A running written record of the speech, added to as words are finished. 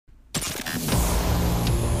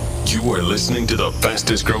You are listening to the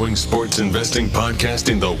fastest growing sports investing podcast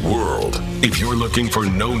in the world. If you're looking for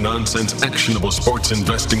no-nonsense, actionable sports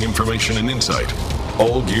investing information and insight,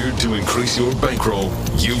 all geared to increase your bankroll,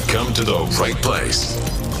 you've come to the right place.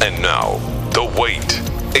 And now, the wait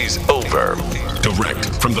is over. Direct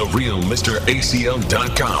from the real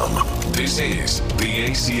MrACL.com, this is the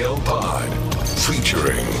ACL Pod,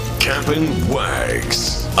 featuring Captain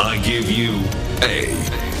Wags. I give you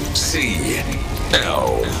ACL.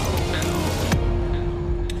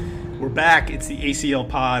 We're back. It's the ACL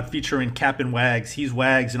Pod featuring Captain Wags. He's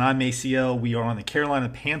Wags and I'm ACL. We are on the Carolina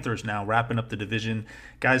Panthers now, wrapping up the division.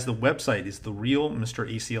 Guys, the website is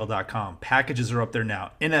therealmracl.com. Packages are up there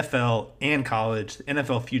now. NFL and college, the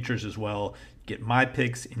NFL futures as well. You get my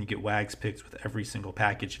picks and you get Wags picks with every single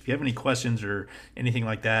package. If you have any questions or anything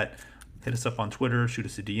like that, hit us up on Twitter, shoot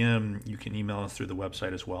us a DM. You can email us through the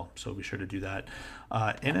website as well, so be sure to do that.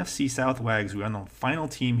 NFC South Wags, we're on the final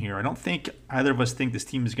team here. I don't think either of us think this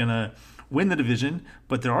team is going to win the division,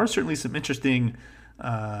 but there are certainly some interesting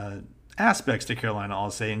aspects to Carolina,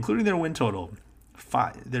 I'll say, including their win total.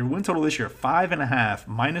 Their win total this year, 5.5,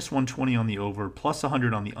 minus 120 on the over, plus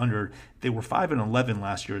 100 on the under. They were 5-11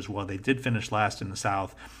 last year as well. They did finish last in the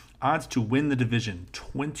South. Odds to win the division,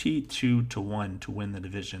 22-1 to win the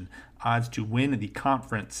division. Odds to win the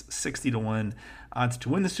conference, 60-1. Odds to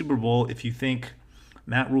win the Super Bowl, if you think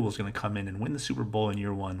Matt Rule is going to come in and win the Super Bowl in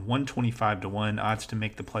year one, 125-1. Odds to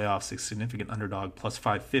make the playoffs, a significant underdog, plus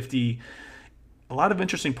 550. A lot of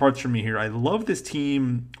interesting parts for me here. I love this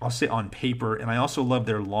team, I'll say on paper, and I also love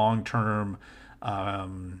their long-term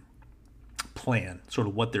plan, sort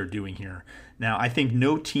of what they're doing here. Now, I think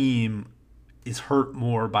no team is hurt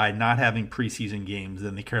more by not having preseason games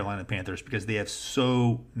than the Carolina Panthers because they have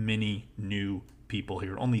so many new people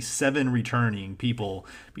here. Only 7 returning people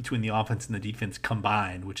between the offense and the defense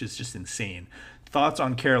combined, which is just insane. Thoughts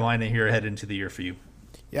on Carolina here headed into the year for you?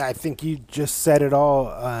 Yeah, I think you just said it all.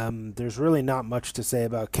 There's really not much to say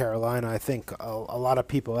about Carolina. I think a lot of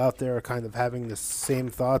people out there are kind of having the same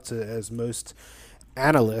thoughts as most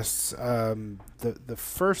analysts. The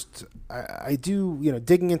first, I do,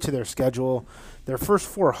 digging into their schedule, their first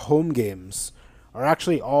 4 home games are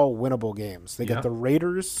actually all winnable games. They get the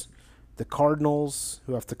Raiders, the Cardinals,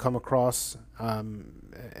 who have to come across, and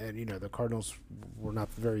the Cardinals were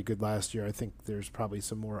not very good last year. I think there's probably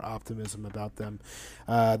some more optimism about them.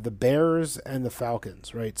 The Bears and the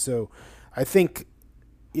Falcons, right? So I think,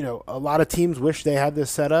 a lot of teams wish they had this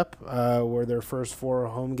set up where their first 4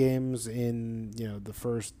 home games in, the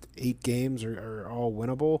first 8 games are all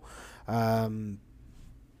winnable. I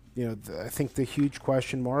think the huge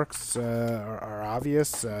question marks are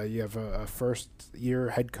obvious. You have a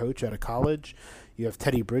first-year head coach out of college. You have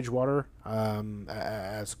Teddy Bridgewater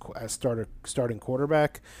as starting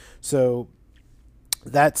quarterback. So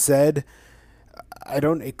that said, I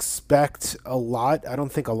don't expect a lot. I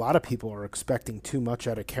don't think a lot of people are expecting too much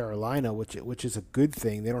out of Carolina, which is a good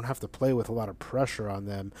thing. They don't have to play with a lot of pressure on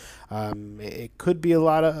them. It could be a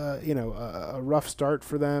lot of a rough start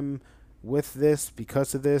for them with this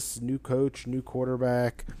because of this new coach, new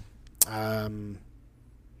quarterback.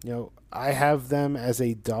 I have them as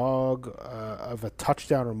a dog of a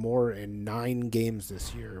touchdown or more in 9 games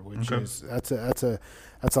this year, which is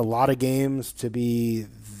that's a lot of games to be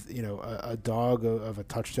a dog of a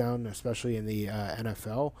touchdown, especially in the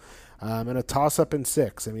NFL, and a toss up in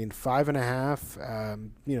 6. I mean 5.5.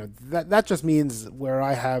 That just means where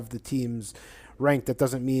I have the teams ranked. That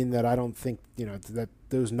doesn't mean that I don't think that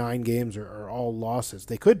those 9 games are all losses.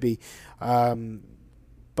 They could be.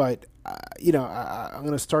 But, I'm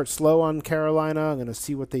going to start slow on Carolina. I'm going to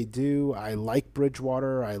see what they do. I like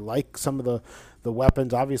Bridgewater. I like some of the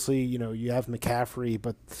weapons. Obviously, you have McCaffrey,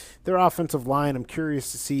 but their offensive line, I'm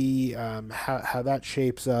curious to see how that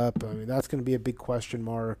shapes up. I mean, that's going to be a big question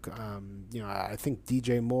mark. I think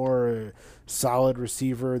DJ Moore, solid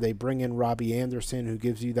receiver. They bring in Robbie Anderson, who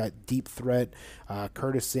gives you that deep threat.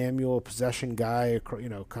 Curtis Samuel, possession guy,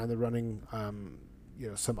 kind of running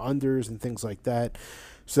some unders and things like that.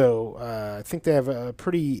 So I think they have a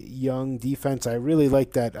pretty young defense. I really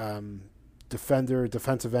like that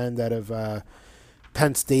defensive end out of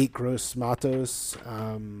Penn State, Gross Matos.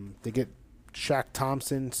 They get Shaq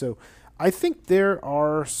Thompson. So I think there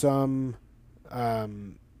are some,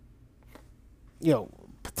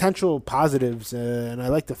 potential positives, and I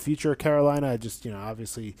like the future of Carolina. I just,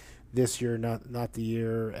 obviously this year, not the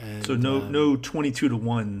year. And so no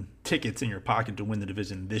 22-1 tickets in your pocket to win the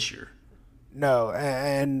division this year. No,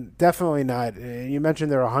 and definitely not. You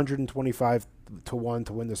mentioned they're 125-1 to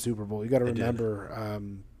win the Super Bowl. You got to remember,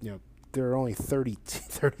 there are only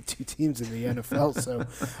 32 teams in the NFL. So,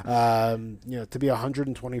 to be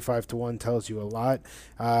 125-1 tells you a lot.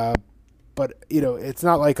 But, it's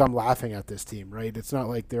not like I'm laughing at this team, right? It's not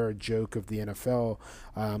like they're a joke of the NFL.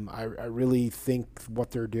 I really think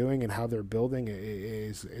what they're doing and how they're building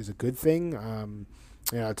is a good thing.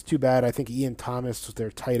 It's too bad. I think Ian Thomas was their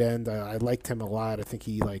tight end. I liked him a lot. I think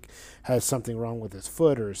he has something wrong with his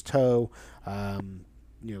foot or his toe.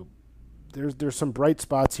 There's some bright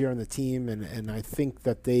spots here on the team, and I think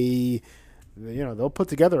that they'll put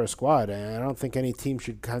together a squad. And I don't think any team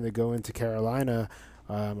should kind of go into Carolina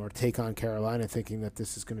or take on Carolina thinking that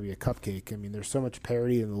this is going to be a cupcake. I mean, there's so much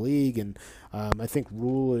parity in the league, and I think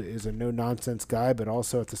Rule is a no-nonsense guy, but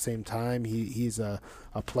also at the same time, he's a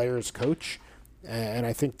player's coach, and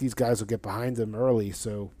I think these guys will get behind him early.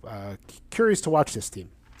 So curious to watch this team.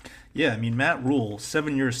 Yeah, I mean, Matt Rule,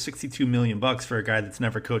 7 years, $62 million for a guy that's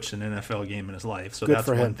never coached an NFL game in his life. So that's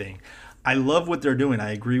one thing. I love what they're doing.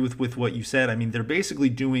 I agree with what you said. I mean, they're basically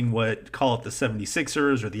doing what, call it the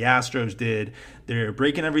 76ers or the Astros did. They're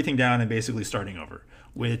breaking everything down and basically starting over,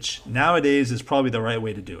 which nowadays is probably the right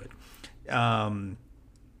way to do it.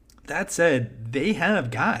 That said, they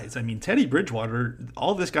have guys. I mean, Teddy Bridgewater,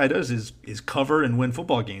 all this guy does is cover and win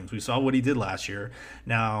football games. We saw what he did last year.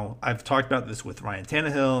 Now, I've talked about this with Ryan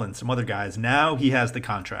Tannehill and some other guys. Now he has the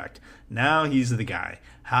contract. Now he's the guy.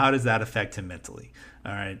 How does that affect him mentally?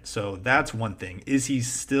 All right, so that's one thing. Does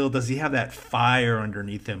he have that fire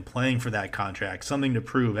underneath him playing for that contract, something to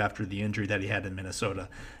prove after the injury that he had in Minnesota?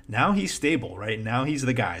 Now he's stable, right? Now he's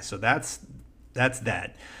the guy. So that's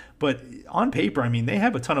that. But on paper, I mean, they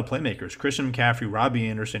have a ton of playmakers. Christian McCaffrey, Robbie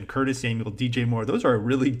Anderson, Curtis Samuel, DJ Moore. Those are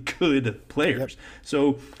really good players. Yep.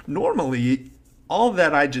 So normally, all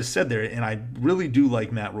that I just said there, and I really do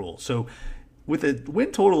like Matt Rule. So with a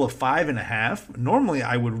win total of 5.5, normally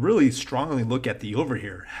I would really strongly look at the over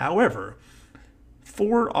here. However,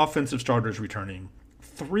 4 offensive starters returning,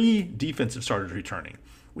 3 defensive starters returning.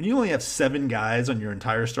 When you only have 7 guys on your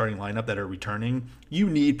entire starting lineup that are returning, you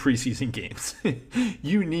need preseason games.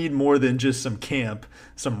 You need more than just some camp,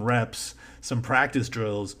 some reps, some practice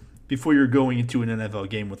drills before you're going into an NFL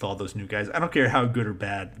game with all those new guys. I don't care how good or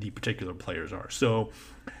bad the particular players are. So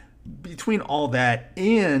between all that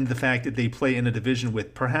and the fact that they play in a division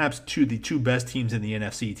with perhaps the two best teams in the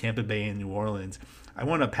NFC, Tampa Bay and New Orleans, I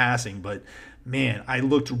wound up passing, but man, I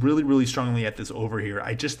looked really, really strongly at this over here.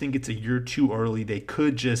 I just think it's a year too early. They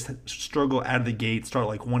could just struggle out of the gate, start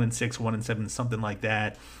like 1-6, 1-7, something like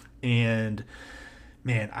that. And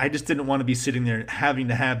man, I just didn't want to be sitting there having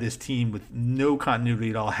to have this team with no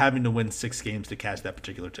continuity at all, having to win 6 games to cash that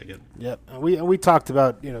particular ticket. Yep, and we talked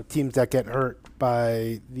about teams that get hurt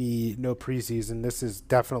by the no preseason. This is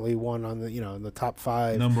definitely one on the in the top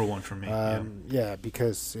 5. Number 1 for me. Yeah,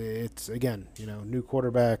 because it's again new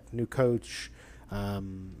quarterback, new coach,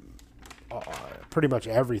 pretty much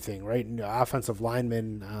everything, right? Offensive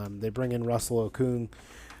linemen. They bring in Russell Okung.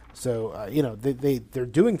 So, they're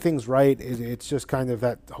doing things right. It's just kind of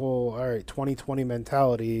that whole, all right, 2020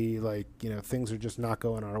 mentality, things are just not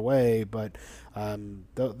going our way. But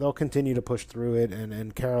they'll continue to push through it,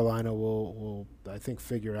 and Carolina will, I think,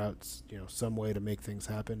 figure out, some way to make things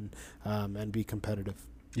happen and be competitive.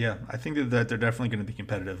 Yeah, I think that they're definitely going to be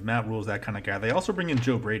competitive. Matt Rule's that kind of guy. They also bring in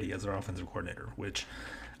Joe Brady as their offensive coordinator, which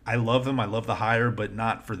I love him. I love the hire, but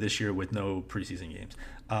not for this year with no preseason games.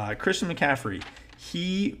 Christian McCaffrey.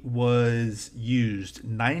 He was used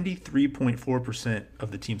 93.4%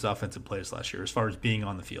 of the team's offensive plays last year as far as being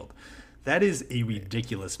on the field. That is a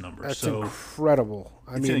ridiculous number. That's incredible.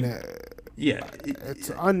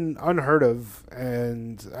 It's unheard of.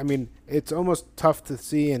 And, I mean, it's almost tough to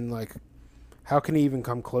see and, how can he even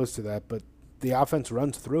come close to that? But the offense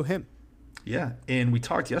runs through him. Yeah, and we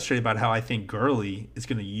talked yesterday about how I think Dan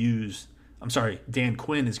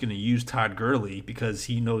Quinn is going to use Todd Gurley because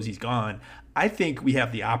he knows he's gone. I think we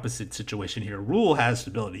have the opposite situation here. Rule has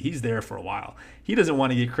stability. He's there for a while. He doesn't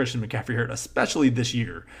want to get Christian McCaffrey hurt, especially this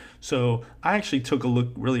year. So I actually took a look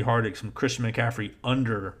really hard at some Christian McCaffrey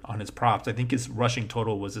under on his props. I think his rushing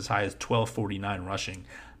total was as high as 1249 rushing.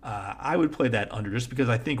 I would play that under just because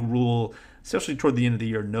I think Rule, especially toward the end of the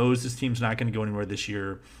year, knows this team's not going to go anywhere this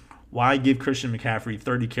year. Why give Christian McCaffrey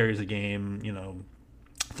 30 carries a game,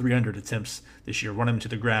 300 attempts this year, run him to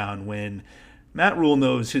the ground when Matt Rule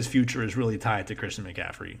knows his future is really tied to Christian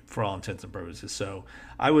McCaffrey for all intents and purposes. So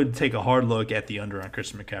I would take a hard look at the under on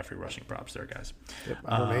Christian McCaffrey rushing props there, guys. Yep,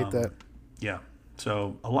 I don't hate that. Yeah.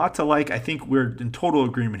 So a lot to like. I think we're in total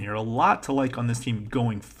agreement here. A lot to like on this team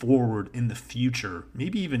going forward in the future,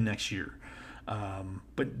 maybe even next year.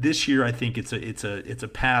 But this year, I think it's a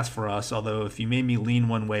pass for us. Although if you made me lean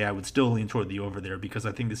one way, I would still lean toward the over there because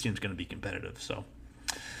I think this team's going to be competitive. So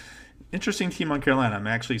interesting team on Carolina. I'm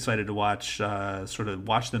actually excited to watch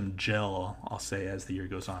them gel, I'll say, as the year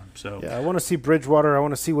goes on. So yeah, I want to see Bridgewater. I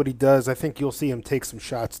want to see what he does. I think you'll see him take some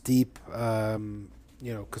shots deep.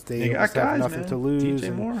 Because they always have nothing to lose.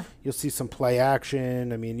 And you'll see some play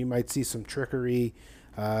action. I mean, you might see some trickery,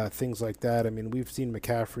 things like that. I mean, we've seen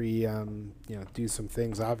McCaffrey, do some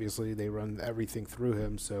things. Obviously, they run everything through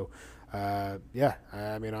him. So,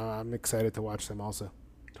 I'm excited to watch them also.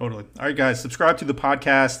 Totally. All right, guys, subscribe to the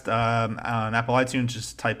podcast on Apple iTunes.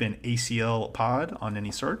 Just type in ACL Pod on any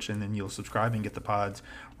search, and then you'll subscribe and get the pods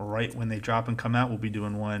right when they drop and come out. We'll be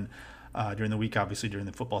doing one during the week, obviously during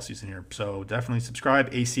the football season here. So definitely subscribe,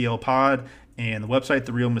 ACL Pod, and the website,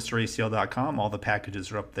 therealmracl.com. All the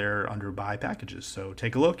packages are up there under Buy Packages. So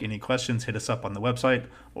take a look. Any questions, hit us up on the website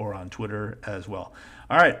or on Twitter as well.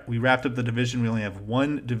 All right, we wrapped up the division. We only have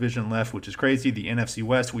one division left, which is crazy, the NFC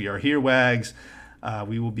West. We are here, Wags.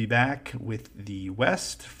 We will be back with the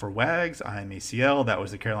West for Wags. I'm ACL. That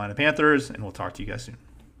was the Carolina Panthers, and we'll talk to you guys soon.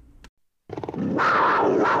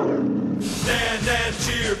 Stand and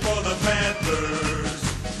cheer for the Panthers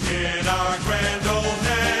in our grand old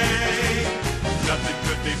name. Nothing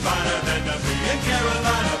could be finer than